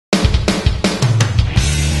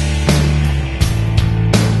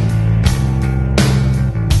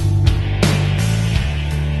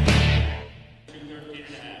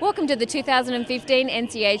to the 2015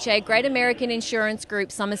 NCHA Great American Insurance Group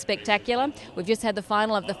Summer Spectacular. We've just had the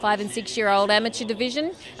final of the 5 and 6-year-old amateur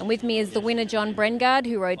division, and with me is the winner John Brengard,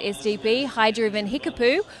 who rode SDP Hydriven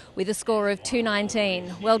Hicapoo with a score of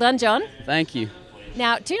 219. Well done, John. Thank you.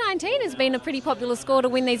 Now, 219 has been a pretty popular score to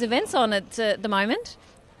win these events on at the moment.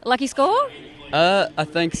 Lucky score? I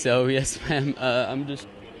think so, yes ma'am. I'm just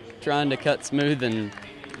trying to cut smooth and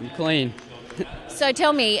clean. So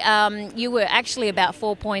tell me, you were actually about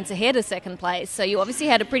 4 points ahead of second place, so you obviously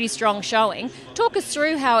had a pretty strong showing. Talk us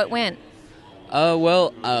through how it went.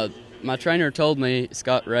 My trainer told me,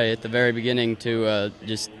 Scott Ray, at the very beginning to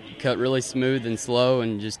just cut really smooth and slow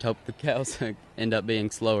and just hope the cows end up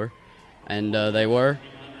being slower. And they were,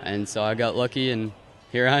 and so I got lucky, and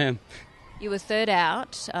here I am. You were third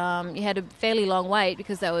out. You had a fairly long wait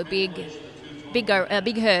because they were big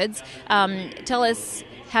herds. Tell us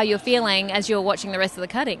how you're feeling as you're watching the rest of the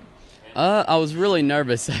cutting. I was really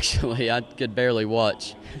nervous, actually. I could barely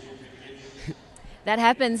watch. That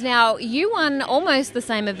happens. Now, you won almost the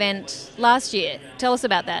same event last year. Tell us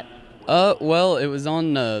about that. Well, it was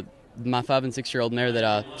on my 5 and 6-year-old mare that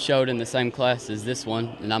I showed in the same class as this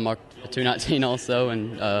one, and I marked a 219 also,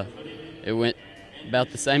 and it went about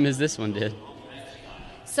the same as this one did.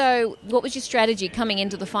 So, what was your strategy coming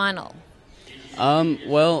into the final?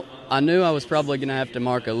 Well, I knew I was probably going to have to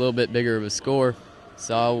mark a little bit bigger of a score,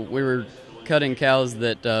 so we were cutting cows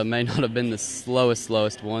that may not have been the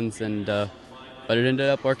slowest ones, and but it ended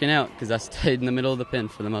up working out because I stayed in the middle of the pen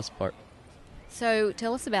for the most part. So,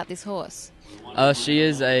 tell us about this horse. She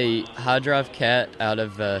is a high drive cat out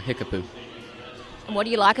of Hicapoo. And what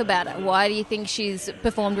do you like about her? Why do you think she's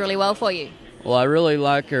performed really well for you? Well, I really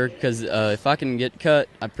like her because if I can get cut,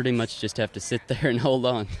 I pretty much just have to sit there and hold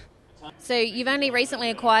on. So you've only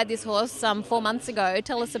recently acquired this horse 4 months ago.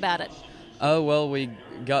 Tell us about it. Well, we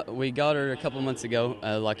got her a couple months ago,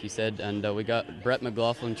 like you said, and we got Brett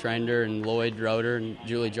McLaughlin trained her, and Lloyd rode her, and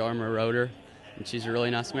Julie Jarmer rode her, and she's a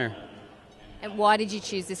really nice mare. And why did you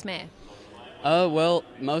choose this mare? Well,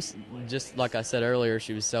 just like I said earlier,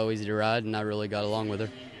 she was so easy to ride, and I really got along with her.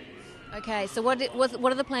 Okay, so what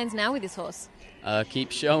are the plans now with this horse?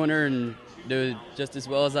 Keep showing her and do just as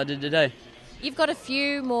well as I did today. You've got a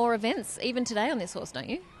few more events even today on this horse, don't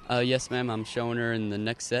you? Yes, ma'am. I'm showing her in the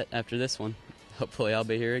next set after this one. Hopefully I'll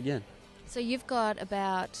be here again. So you've got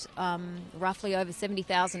about roughly over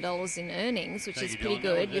 $70,000 in earnings, which is pretty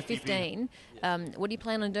good. You're 15. What do you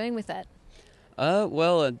plan on doing with that?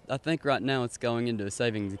 Well, I think right now it's going into a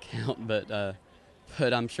savings account, but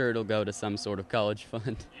I'm sure it'll go to some sort of college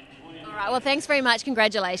fund. All right, well, thanks very much.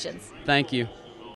 Congratulations. Thank you.